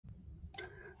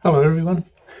Hello everyone,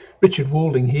 Richard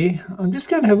Walding here. I'm just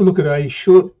going to have a look at a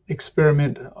short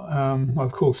experiment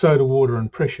I've called soda water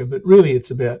and pressure, but really it's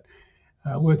about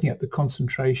working out the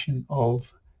concentration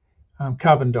of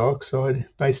carbon dioxide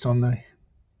based on the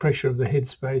pressure of the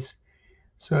headspace.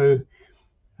 So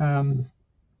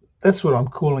that's what I'm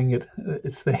calling it.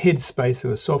 It's the headspace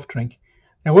of a soft drink.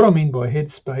 Now what I mean by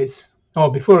headspace,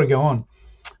 before I go on,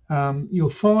 you'll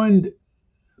find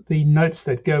the notes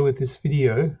that go with this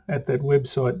video at that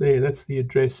website there. That's the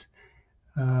address.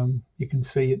 You can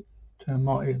see it,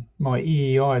 my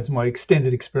EEIs, my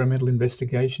Extended Experimental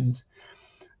Investigations.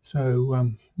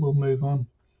 So we'll move on.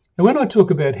 Now when I talk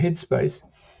about headspace,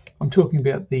 I'm talking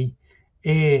about the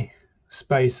air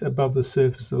space above the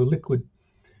surface of a liquid.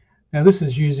 Now this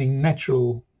is using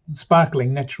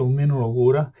sparkling natural mineral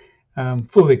water.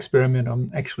 For the experiment I'm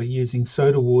actually using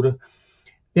soda water.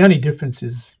 The only difference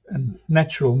is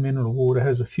natural mineral water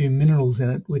has a few minerals in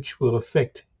it which will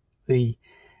affect the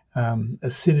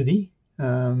acidity.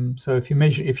 So if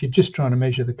you're just trying to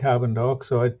measure the carbon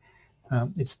dioxide,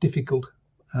 it's difficult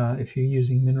if you're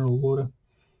using mineral water.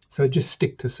 So just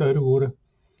stick to soda water.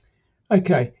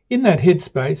 Okay, in that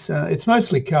headspace, it's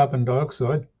mostly carbon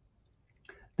dioxide.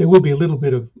 There will be a little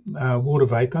bit of water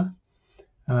vapor,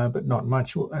 but not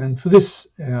much. And for this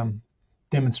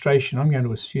demonstration, I'm going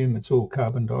to assume it's all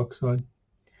carbon dioxide.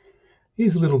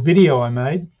 Here's a little video I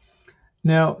made.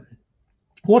 Now,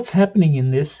 what's happening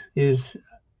in this is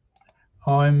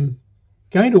I'm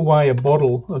going to weigh a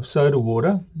bottle of soda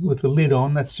water with the lid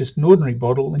on. That's just an ordinary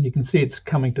bottle, and you can see it's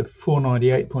coming to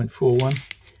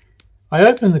 498.41. I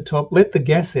open the top, let the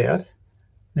gas out.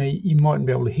 Now, you mightn't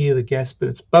be able to hear the gas, but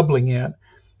it's bubbling out,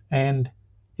 and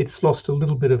it's lost a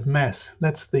little bit of mass.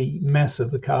 That's the mass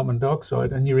of the carbon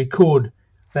dioxide, and you record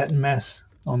that mass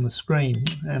on the screen,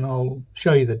 and I'll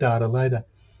show you the data later.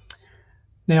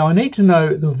 Now I need to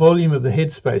know the volume of the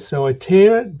headspace, so I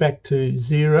tear it back to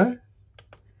 0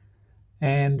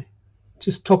 and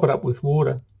just top it up with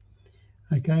water,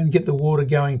 okay, and get the water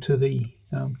going to the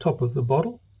top of the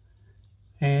bottle,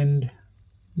 and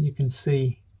you can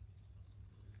see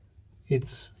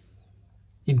it's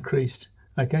increased,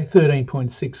 okay,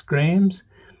 13.6 grams,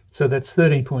 so that's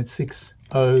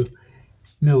 13.60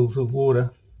 mils of water.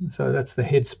 So that's the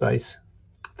headspace,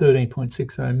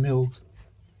 13.60 mils.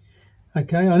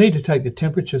 Okay, I need to take the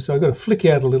temperature, so I've got to flick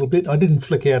out a little bit. I didn't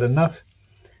flick out enough.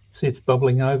 See, it's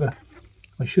bubbling over.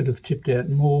 I should have tipped out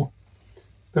more,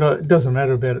 but it doesn't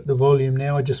matter about the volume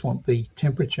now. I just want the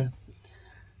temperature.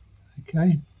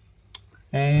 Okay,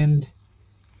 and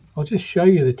I'll just show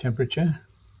you the temperature.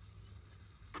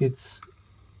 It's,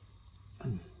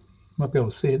 might be able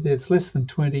to see it there. It's less than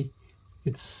 20.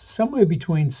 It's somewhere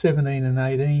between 17 and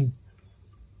 18.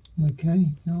 Okay,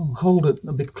 I'll hold it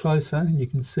a bit closer and you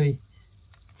can see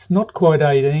it's not quite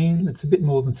 18, it's a bit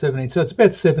more than 17, so it's about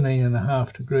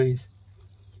 17.5 degrees.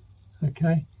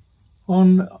 Okay,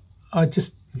 I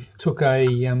just took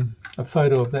a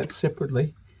photo of that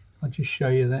separately. I'll just show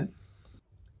you that.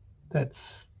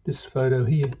 That's this photo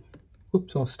here.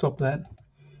 Whoops, I'll stop that.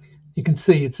 You can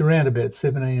see it's around about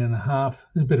 17.5.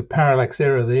 There's a bit of parallax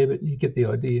error there, but you get the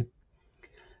idea.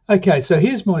 Okay, so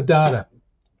here's my data.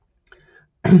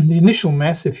 The initial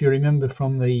mass, if you remember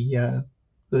from the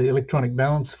electronic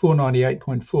balance,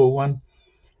 498.41.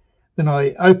 Then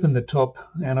I opened the top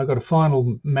and I got a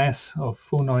final mass of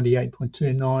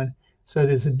 498.29. So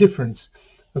there's a difference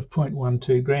of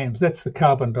 0.12 grams. That's the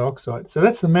carbon dioxide. So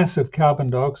that's the mass of carbon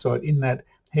dioxide in that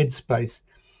headspace.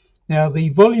 Now the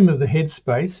volume of the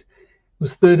headspace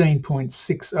was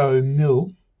 13.60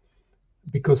 mil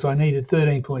because I needed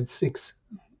 13.60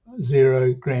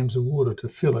 grams of water to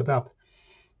fill it up.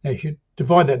 Now if you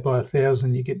divide that by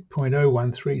 1,000 you get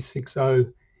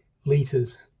 0.01360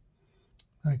 litres.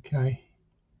 Okay,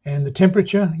 and the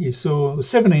temperature you saw was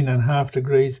 17.5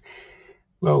 degrees.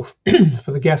 Well,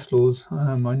 for the gas laws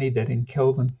I need that in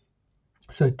Kelvin.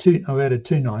 So I've added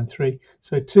 293,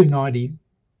 so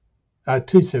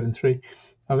 273.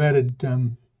 I've added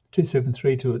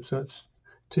 273 to it, so it's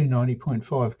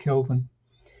 290.5 Kelvin.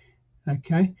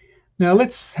 Okay. Now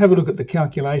let's have a look at the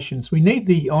calculations. We need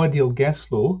the ideal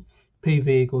gas law, PV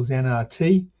equals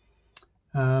nRT,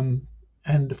 and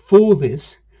for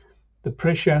this the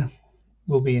pressure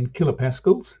will be in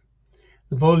kilopascals,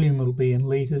 the volume will be in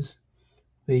litres,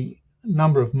 the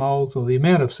number of moles or the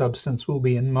amount of substance will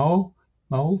be in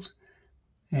moles,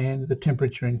 and the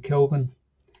temperature in Kelvin.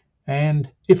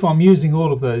 And if I'm using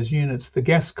all of those units, the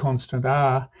gas constant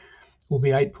R will be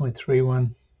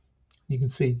 8.31. You can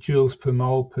see joules per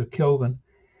mole per Kelvin.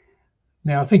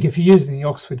 Now I think if you're using the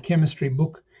Oxford chemistry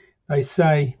book, they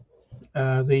say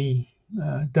the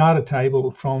data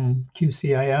table from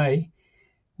QCAA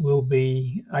will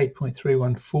be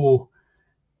 8.314,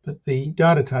 but the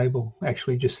data table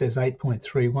actually just says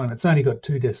 8.31. It's only got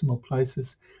 2 decimal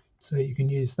places, so you can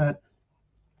use that.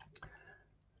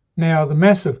 Now the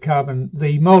mass of carbon,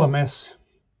 the molar mass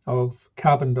of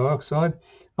carbon dioxide,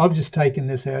 I've just taken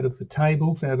this out of the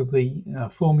tables, out of the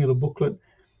formula booklet.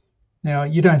 Now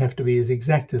you don't have to be as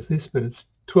exact as this, but it's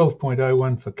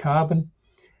 12.01 for carbon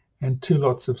and 2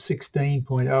 lots of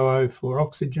 16.00 for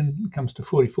oxygen. It comes to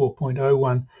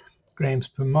 44.01 grams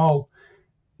per mole.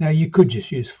 Now you could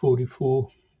just use 44,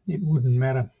 it wouldn't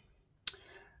matter.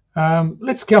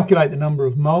 Let's calculate the number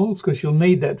of moles, because you'll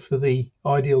need that for the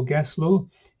ideal gas law.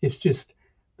 It's just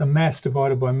the mass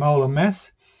divided by molar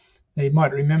mass. Now you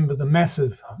might remember the mass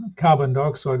of carbon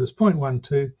dioxide was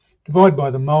 0.12, divide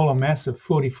by the molar mass of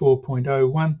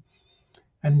 44.01,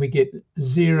 and we get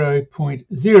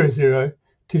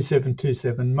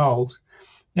 0.002727 moles.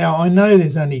 Now I know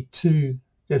there's only 2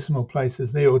 decimal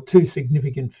places there, or 2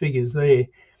 significant figures there,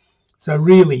 so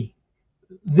really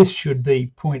this should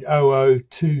be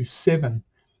 0.0027,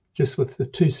 just with the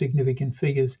 2 significant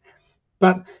figures.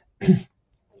 But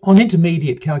on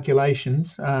intermediate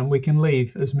calculations, we can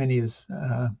leave as many as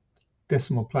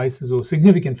decimal places or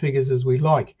significant figures as we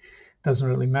like. Doesn't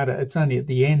really matter. It's only at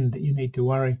the end that you need to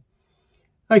worry.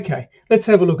 Okay, let's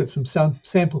have a look at some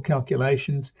sample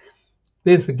calculations.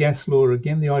 There's the gas law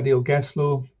again, the ideal gas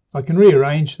law. I can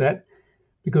rearrange that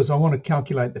because I want to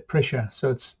calculate the pressure. So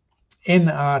it's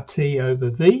nRT over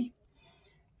V,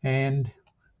 and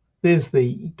there's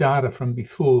the data from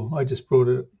before. I just brought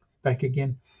it back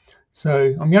again.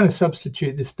 So I'm going to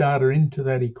substitute this data into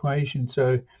that equation.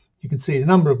 So you can see the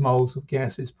number of moles of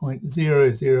gas is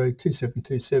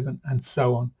 0.002727 and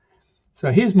so on.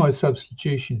 So here's my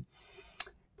substitution.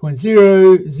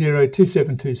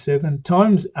 0.002727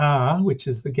 times R, which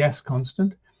is the gas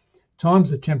constant, times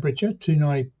the temperature,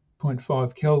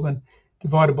 290.5 Kelvin,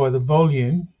 divided by the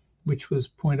volume, which was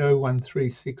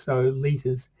 0.01360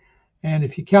 litres. And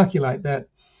if you calculate that,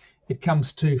 it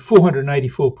comes to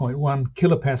 484.1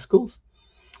 kilopascals.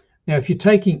 Now if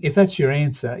that's your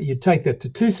answer, you take that to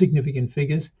 2 significant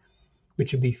figures,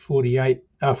 which would be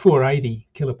 480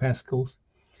 kilopascals.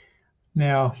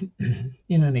 Now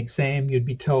in an exam you'd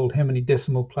be told how many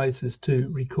decimal places to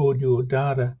record your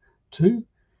data to.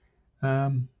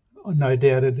 No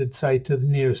doubt it'd say to the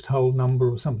nearest whole number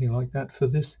or something like that for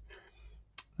this.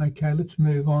 Okay, let's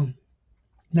move on.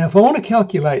 Now if I want to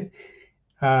calculate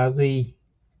the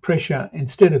pressure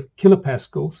instead of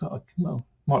kilopascals, I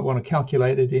might want to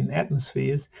calculate it in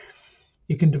atmospheres.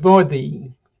 You can divide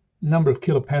the number of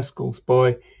kilopascals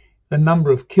by the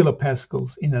number of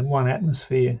kilopascals in 1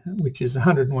 atmosphere, which is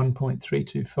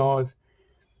 101.325,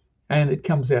 and it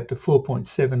comes out to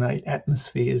 4.78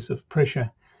 atmospheres of pressure.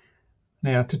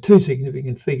 Now to 2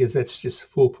 significant figures, that's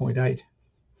just 4.8.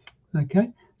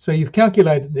 Okay, so you've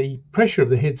calculated the pressure of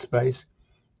the headspace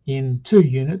in 2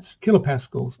 units,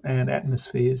 kilopascals and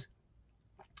atmospheres.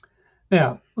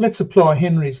 Now let's apply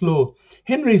Henry's law.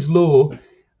 Henry's law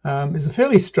is a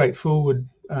fairly straightforward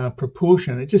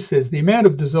proportion. It just says the amount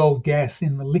of dissolved gas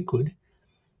in the liquid,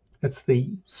 that's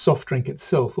the soft drink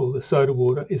itself or the soda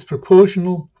water, is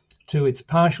proportional to its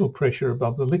partial pressure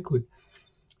above the liquid.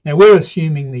 Now we're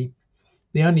assuming the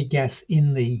only gas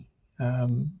in the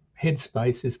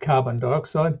headspace is carbon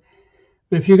dioxide,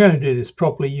 but if you're going to do this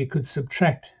properly, you could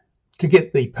subtract, to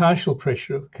get the partial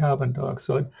pressure of carbon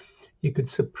dioxide, you could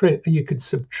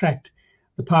subtract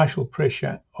the partial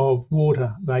pressure of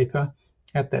water vapour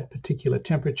at that particular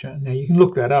temperature. Now you can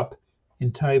look that up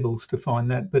in tables to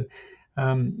find that, but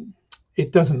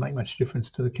it doesn't make much difference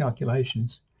to the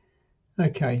calculations.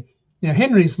 Okay, now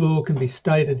Henry's law can be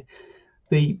stated,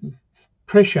 the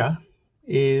pressure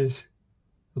is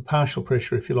the partial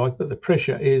pressure if you like, but the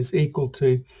pressure is equal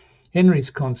to Henry's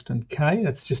constant K,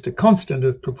 that's just a constant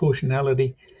of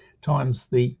proportionality, times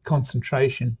the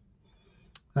concentration.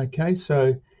 Okay,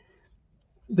 so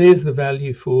there's the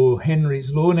value for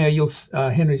Henry's law. Now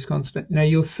Henry's constant. Now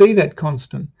you'll see that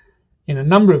constant in a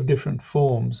number of different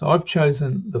forms. I've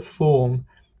chosen the form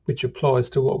which applies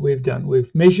to what we've done.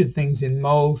 We've measured things in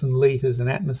moles and litres and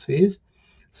atmospheres,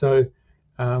 so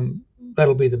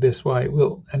that'll be the best way.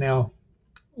 And now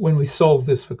when we solve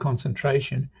this for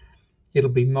concentration, it'll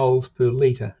be moles per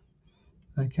litre.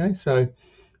 Okay, so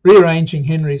rearranging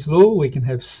Henry's law, we can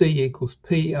have C equals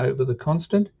P over the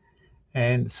constant,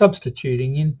 and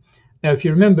substituting in. Now if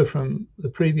you remember from the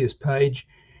previous page,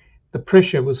 the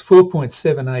pressure was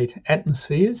 4.78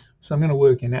 atmospheres, so I'm going to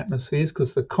work in atmospheres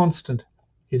because the constant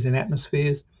is in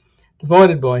atmospheres,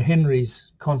 divided by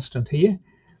Henry's constant here,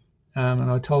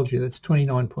 and I told you that's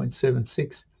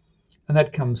 29.76, and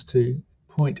that comes to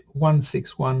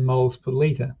 0.161 moles per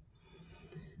litre.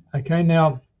 Okay,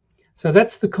 now, so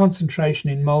that's the concentration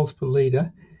in moles per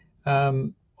litre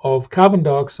of carbon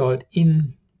dioxide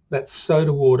in that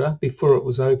soda water before it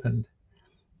was opened.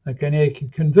 Okay, now you can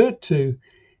convert to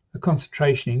a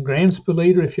concentration in grams per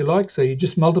litre if you like, so you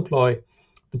just multiply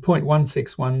the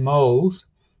 0.161 moles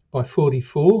by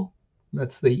 44,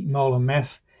 that's the molar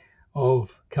mass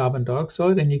of carbon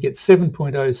dioxide, and you get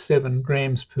 7.07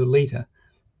 grams per litre.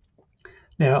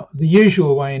 Now, the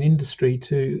usual way in industry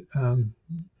to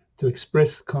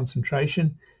express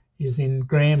concentration is in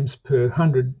grams per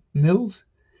 100 mils,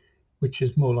 which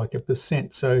is more like a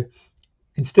percent. So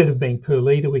instead of being per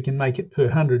litre, we can make it per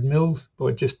 100 mils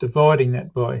by just dividing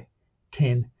that by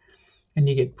 10, and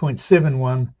you get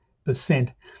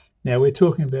 0.71%. Now we're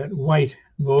talking about weight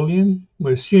volume.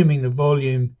 We're assuming the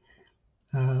volume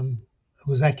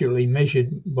was accurately measured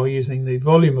by using the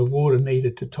volume of water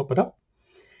needed to top it up,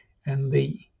 and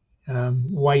the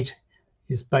weight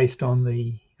is based on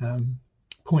the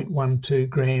 0.12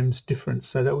 grams difference,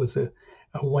 so that was a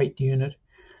weight unit.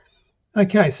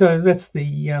 Okay, so that's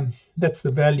the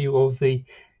value of the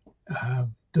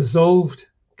dissolved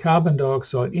carbon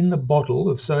dioxide in the bottle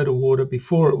of soda water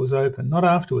before it was opened, not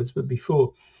afterwards, but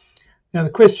before. Now the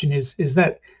question is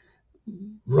that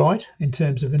right in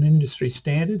terms of an industry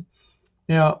standard?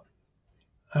 Now,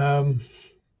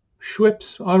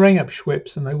 Schweppes, I rang up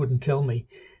Schweppes and they wouldn't tell me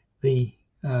the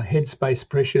headspace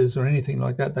pressures or anything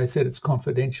like that. They said it's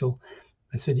confidential.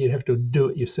 They said you'd have to do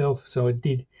it yourself, so I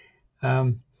did.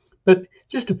 But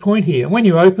just a point here, when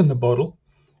you open the bottle,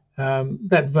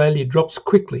 that value drops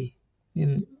quickly.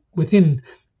 Within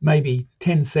maybe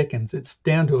 10 seconds, it's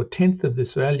down to 1/10 of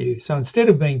this value. So instead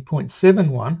of being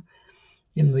 0.71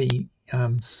 in the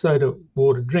soda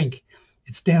water drink,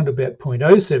 it's down to about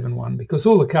 0.071 because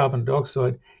all the carbon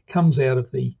dioxide comes out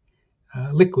of the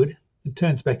liquid, it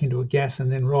turns back into a gas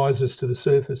and then rises to the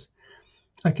surface.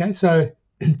 Okay, so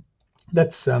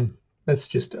that's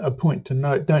just a point to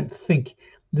note. Don't think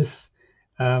this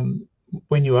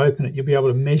when you open it you'll be able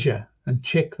to measure and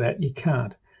check that. You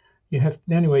can't. The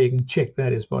only way you can check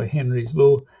that is by Henry's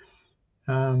law,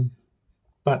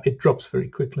 but it drops very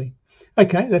quickly.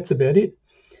 Okay, that's about it.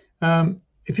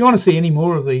 If you want to see any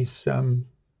more of these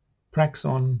pracs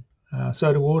on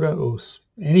soda water, or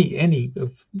any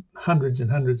of hundreds and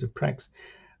hundreds of pracs,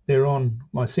 they're on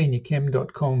my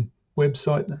seniorchem.com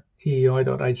website,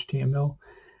 eei.html.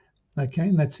 Okay,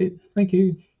 and that's it. Thank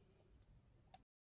you.